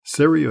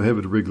Sara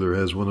Yoheved Rigler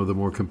has one of the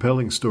more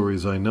compelling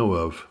stories I know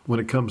of when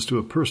it comes to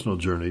a personal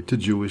journey to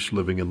Jewish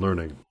living and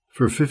learning.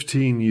 For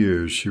 15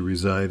 years, she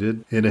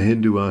resided in a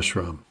Hindu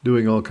ashram,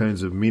 doing all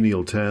kinds of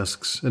menial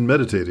tasks and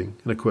meditating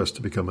in a quest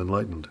to become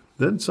enlightened.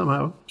 Then,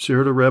 somehow, she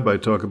heard a rabbi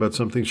talk about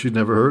something she'd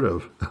never heard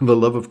of, the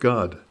love of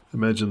God.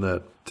 Imagine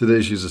that.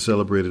 Today, she's a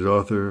celebrated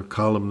author,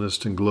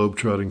 columnist, and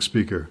globe-trotting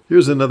speaker.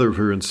 Here's another of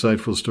her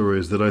insightful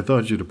stories that I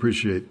thought you'd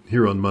appreciate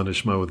here on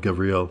Manishma with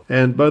Gavriel.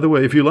 And, by the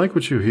way, if you like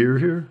what you hear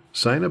here,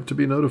 sign up to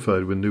be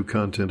notified when new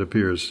content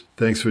appears.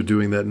 Thanks for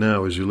doing that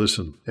now as you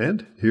listen.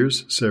 And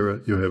here's Sara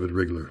Yoheved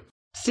Rigler.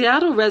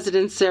 Seattle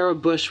resident Sarah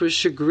Bush was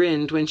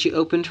chagrined when she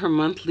opened her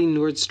monthly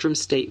Nordstrom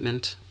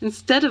statement.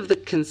 Instead of the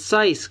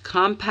concise,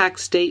 compact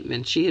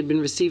statement she had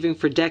been receiving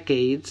for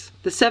decades,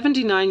 the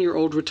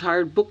 79-year-old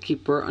retired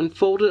bookkeeper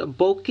unfolded a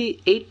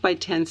bulky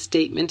 8x10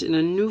 statement in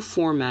a new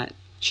format.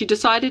 She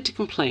decided to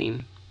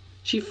complain.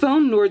 She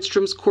phoned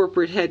Nordstrom's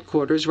corporate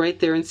headquarters right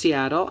there in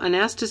Seattle and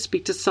asked to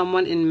speak to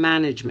someone in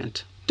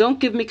management.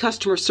 "Don't give me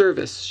customer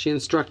service," she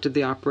instructed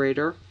the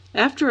operator.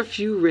 After a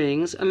few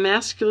rings, a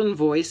masculine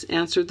voice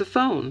answered the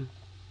phone.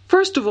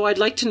 "First of all, I'd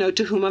like to know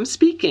to whom I'm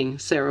speaking,"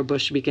 Sarah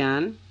Bush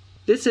began.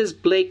 "This is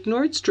Blake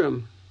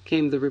Nordstrom,"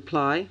 came the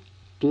reply.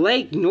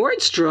 "Blake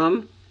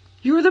Nordstrom?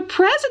 You're the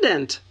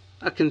president!"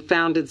 a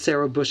confounded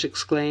Sarah Bush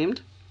exclaimed.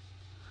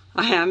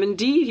 "I am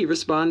indeed," he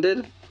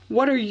responded.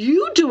 "What are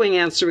you doing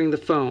answering the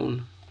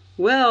phone?"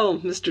 "Well,"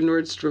 Mr.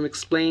 Nordstrom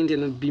explained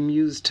in a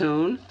bemused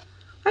tone,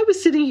 "I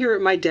was sitting here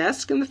at my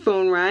desk and the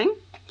phone rang,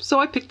 so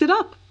I picked it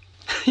up."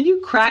 "You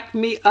crack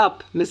me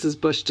up," Mrs.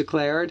 Bush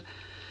declared.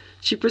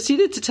 She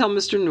proceeded to tell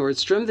Mr.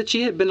 Nordstrom that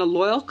she had been a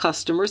loyal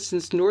customer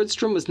since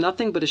Nordstrom was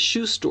nothing but a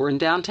shoe store in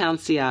downtown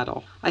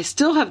Seattle. "I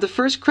still have the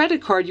first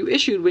credit card you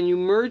issued when you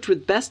merged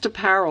with Best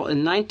Apparel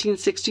in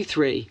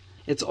 1963.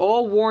 It's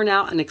all worn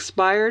out and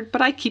expired,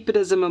 but I keep it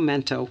as a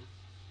memento."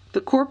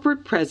 The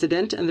corporate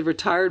president and the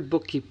retired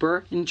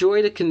bookkeeper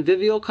enjoyed a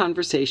convivial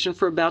conversation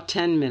for about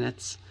 10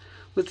 minutes.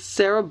 with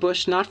Sarah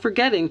Bush not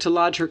forgetting to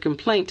lodge her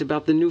complaint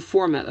about the new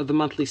format of the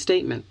monthly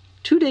statement.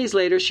 2 days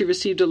later, she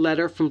received a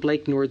letter from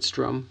Blake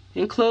Nordstrom.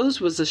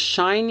 Enclosed was a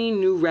shiny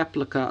new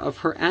replica of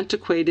her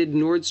antiquated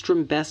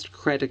Nordstrom Best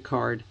credit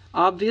card,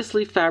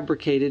 obviously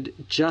fabricated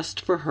just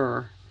for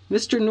her.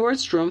 Mr.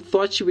 Nordstrom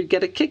thought she would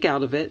get a kick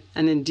out of it,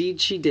 and indeed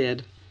she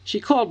did. She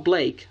called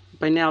Blake,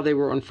 by now they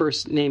were on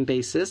first-name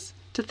basis,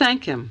 to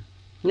thank him.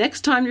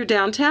 "Next time you're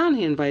downtown,"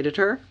 he invited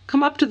her,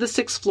 "come up to the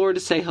 6th floor to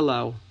say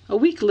hello." A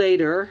week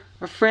later,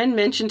 a friend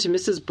mentioned to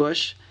Mrs.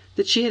 Bush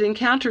that she had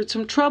encountered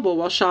some trouble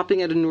while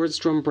shopping at a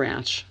Nordstrom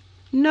branch.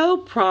 "No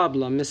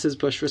problem," Mrs.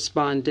 Bush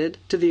responded,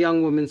 to the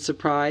young woman's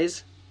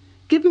surprise.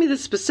 "Give me the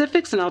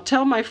specifics and I'll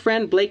tell my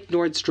friend Blake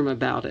Nordstrom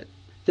about it."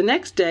 The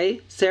next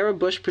day, Sarah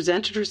Bush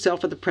presented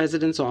herself at the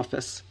president's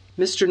office.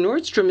 "Mr.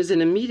 Nordstrom is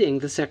in a meeting,"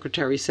 the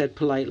secretary said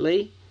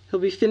politely. "He'll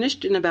be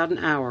finished in about an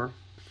hour."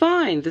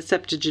 "Fine," the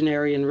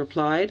septuagenarian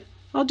replied.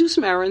 "I'll do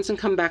some errands and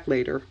come back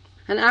later."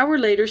 An hour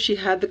later, she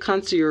had the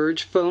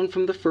concierge phone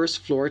from the first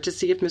floor to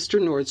see if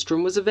Mr.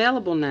 Nordstrom was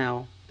available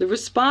now. The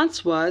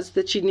response was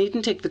that she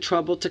needn't take the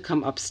trouble to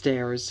come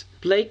upstairs.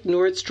 Blake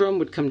Nordstrom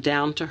would come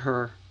down to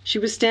her. She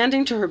was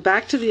standing to her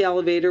back to the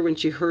elevator when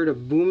she heard a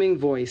booming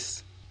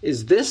voice.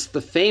 "Is this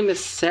the famous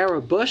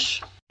Sarah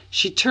Bush?"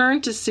 She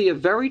turned to see a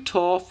very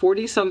tall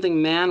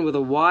 40-something man with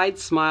a wide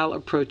smile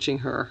approaching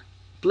her.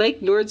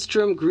 Blake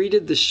Nordstrom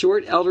greeted the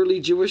short,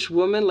 elderly Jewish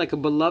woman like a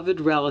beloved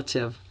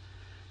relative.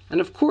 And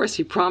of course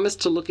he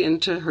promised to look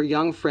into her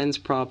young friend's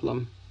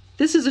problem.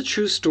 This is a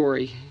true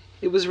story.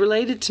 It was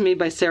related to me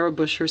by Sarah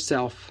Bush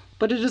herself.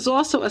 But it is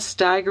also a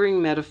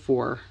staggering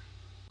metaphor.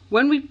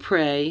 When we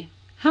pray,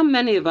 how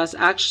many of us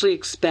actually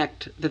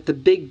expect that the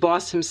big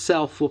boss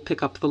himself will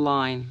pick up the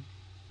line?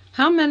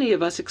 How many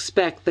of us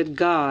expect that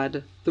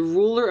God, the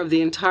ruler of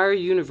the entire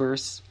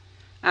universe,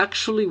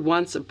 actually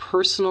wants a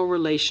personal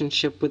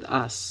relationship with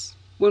us?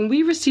 When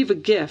we receive a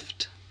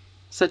gift,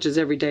 such as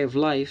every day of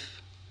life,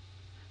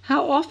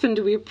 how often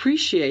do we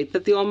appreciate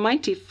that the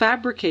Almighty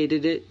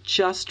fabricated it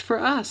just for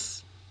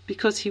us,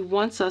 because He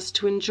wants us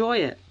to enjoy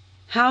it?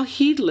 How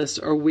heedless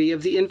are we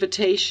of the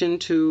invitation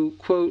to,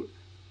 quote,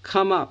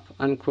 come up,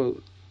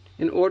 unquote,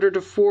 in order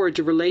to forge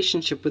a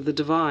relationship with the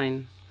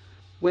divine?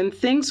 When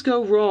things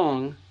go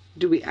wrong,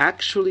 do we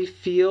actually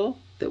feel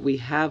that we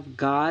have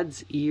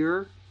God's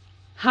ear?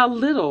 How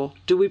little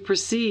do we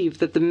perceive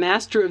that the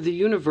Master of the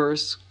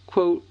universe,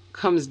 quote,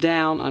 comes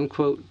down,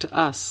 unquote, to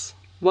us?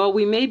 While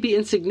we may be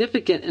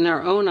insignificant in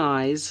our own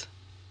eyes,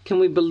 can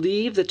we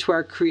believe that to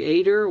our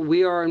Creator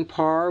we are on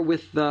par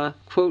with the,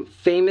 quote,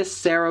 famous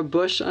Sarah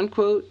Bush,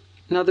 unquote?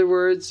 In other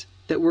words,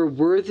 that we're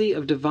worthy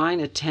of divine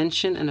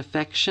attention and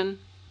affection?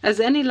 As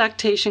any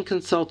lactation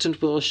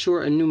consultant will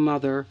assure a new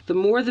mother, the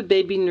more the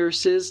baby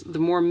nurses, the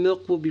more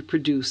milk will be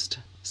produced.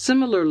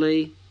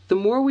 Similarly, the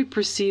more we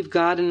perceive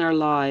God in our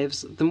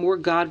lives, the more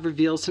God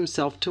reveals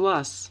Himself to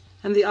us.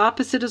 And the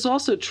opposite is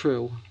also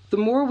true. The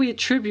more we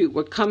attribute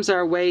what comes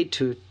our way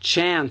to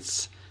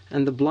chance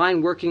and the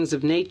blind workings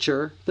of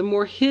nature, the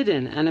more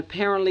hidden and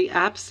apparently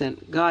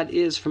absent God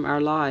is from our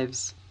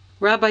lives.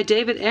 Rabbi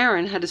David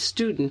Aaron had a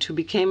student who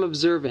became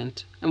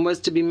observant and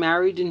was to be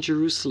married in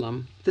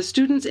Jerusalem. The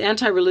student's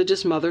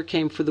anti-religious mother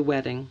came for the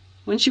wedding.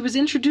 When she was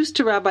introduced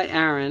to Rabbi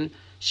Aaron,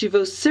 she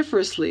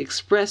vociferously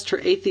expressed her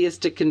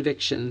atheistic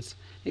convictions,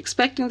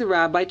 expecting the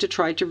rabbi to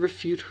try to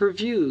refute her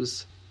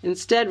views.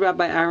 Instead,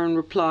 Rabbi Aaron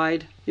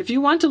replied, "If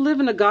you want to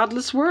live in a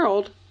godless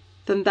world,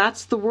 then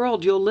that's the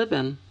world you'll live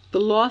in." The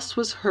loss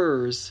was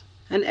hers,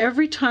 and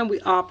every time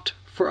we opt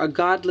for a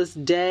godless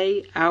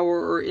day,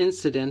 hour, or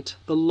incident,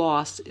 the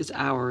loss is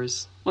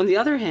ours. On the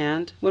other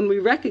hand, when we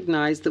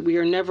recognize that we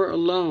are never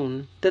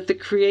alone, that the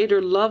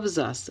Creator loves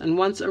us and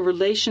wants a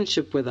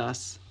relationship with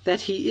us,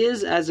 that He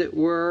is, as it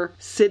were,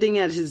 sitting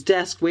at His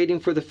desk waiting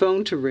for the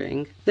phone to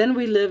ring, then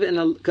we live in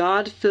a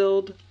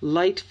God-filled,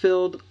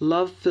 light-filled,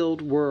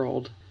 love-filled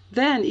world.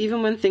 Then,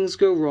 even when things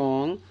go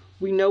wrong,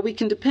 we know we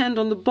can depend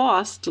on the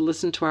boss to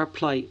listen to our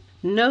plight.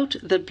 Note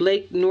that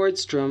Blake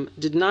Nordstrom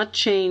did not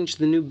change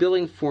the new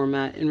billing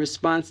format in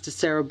response to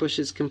Sarah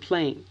Bush's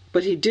complaint,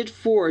 but he did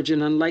forge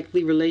an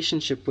unlikely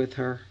relationship with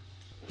her.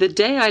 The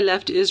day I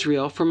left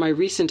Israel for my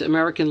recent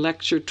American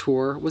lecture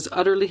tour was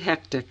utterly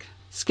hectic.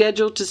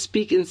 Scheduled to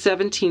speak in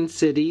 17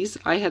 cities,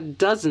 I had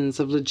dozens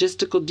of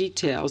logistical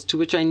details to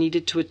which I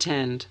needed to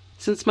attend.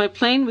 Since my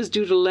plane was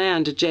due to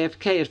land at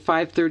JFK at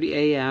 5:30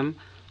 a.m.,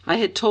 I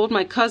had told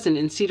my cousin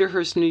in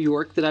Cedarhurst, New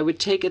York, that I would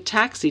take a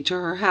taxi to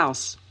her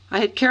house. I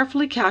had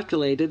carefully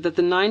calculated that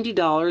the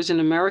 $90 in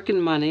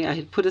American money I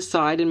had put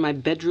aside in my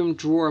bedroom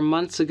drawer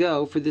months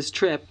ago for this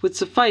trip would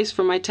suffice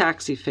for my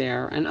taxi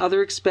fare and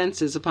other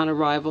expenses upon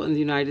arrival in the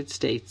United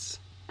States.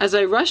 As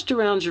I rushed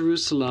around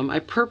Jerusalem, I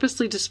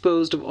purposely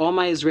disposed of all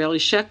my Israeli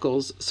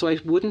shekels so I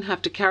wouldn't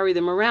have to carry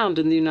them around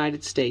in the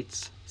United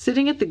States.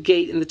 Sitting at the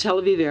gate in the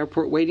Tel Aviv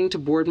airport waiting to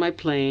board my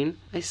plane,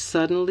 I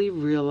suddenly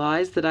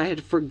realized that I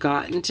had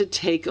forgotten to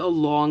take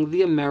along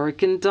the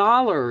American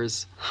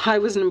dollars. I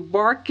was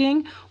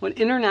embarking on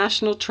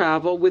international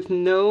travel with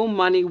no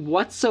money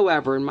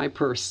whatsoever in my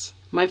purse.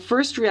 My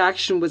first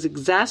reaction was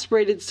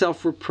exasperated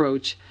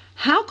self-reproach.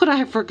 How could I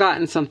have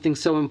forgotten something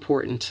so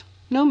important?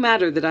 No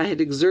matter that I had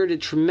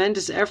exerted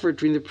tremendous effort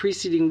during the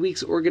preceding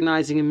weeks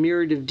organizing a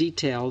myriad of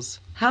details.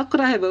 How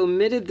could I have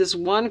omitted this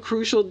one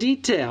crucial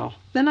detail?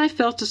 Then I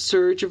felt a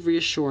surge of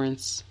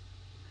reassurance.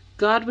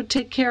 God would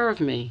take care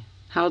of me.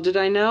 How did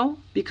I know?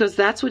 Because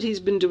that's what He's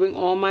been doing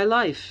all my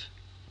life.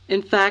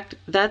 In fact,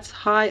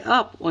 that's high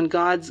up on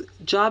God's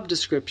job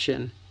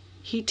description.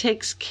 He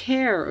takes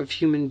care of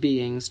human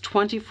beings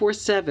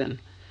 24/7.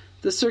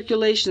 The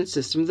circulation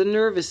system, the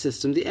nervous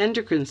system, the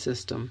endocrine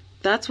system.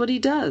 That's what He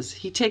does.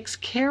 He takes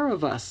care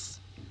of us.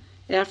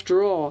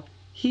 After all,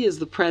 He is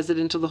the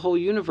president of the whole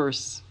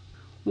universe.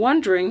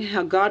 Wondering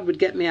how God would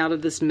get me out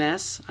of this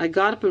mess, I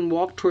got up and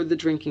walked toward the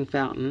drinking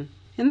fountain.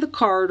 In the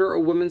corridor, a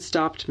woman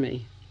stopped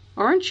me.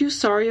 "Aren't you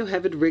Sara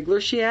Yoheved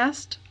Rigler?" she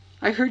asked.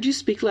 "I heard you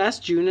speak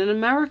last June in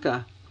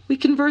America." We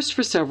conversed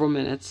for several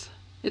minutes.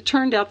 It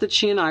turned out that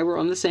she and I were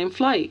on the same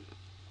flight.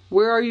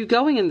 "Where are you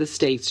going in the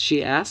States?"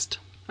 she asked.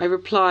 I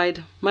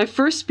replied, "My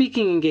first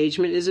speaking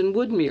engagement is in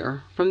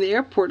Woodmere. From the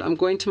airport, I'm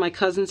going to my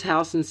cousin's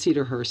house in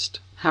Cedarhurst."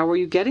 "How are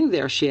you getting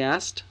there?" she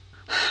asked.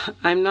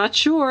 "I'm not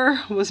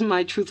sure," was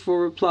my truthful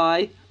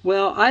reply.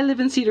 "Well, I live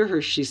in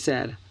Cedarhurst," she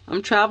said.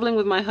 "I'm traveling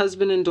with my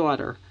husband and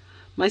daughter.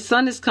 My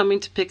son is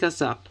coming to pick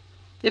us up.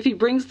 If he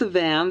brings the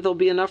van, there'll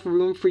be enough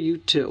room for you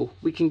too.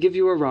 We can give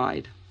you a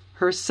ride."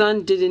 Her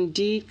son did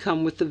indeed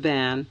come with the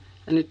van,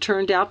 and it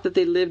turned out that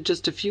they lived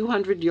just a few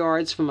hundred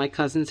yards from my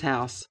cousin's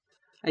house.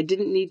 I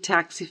didn't need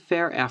taxi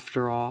fare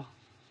after all.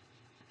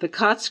 The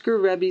Kotzker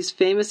Rebbe's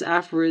famous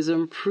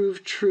aphorism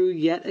proved true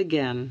yet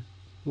again.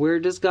 Where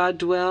does God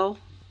dwell?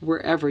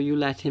 Wherever you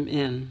let Him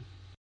in.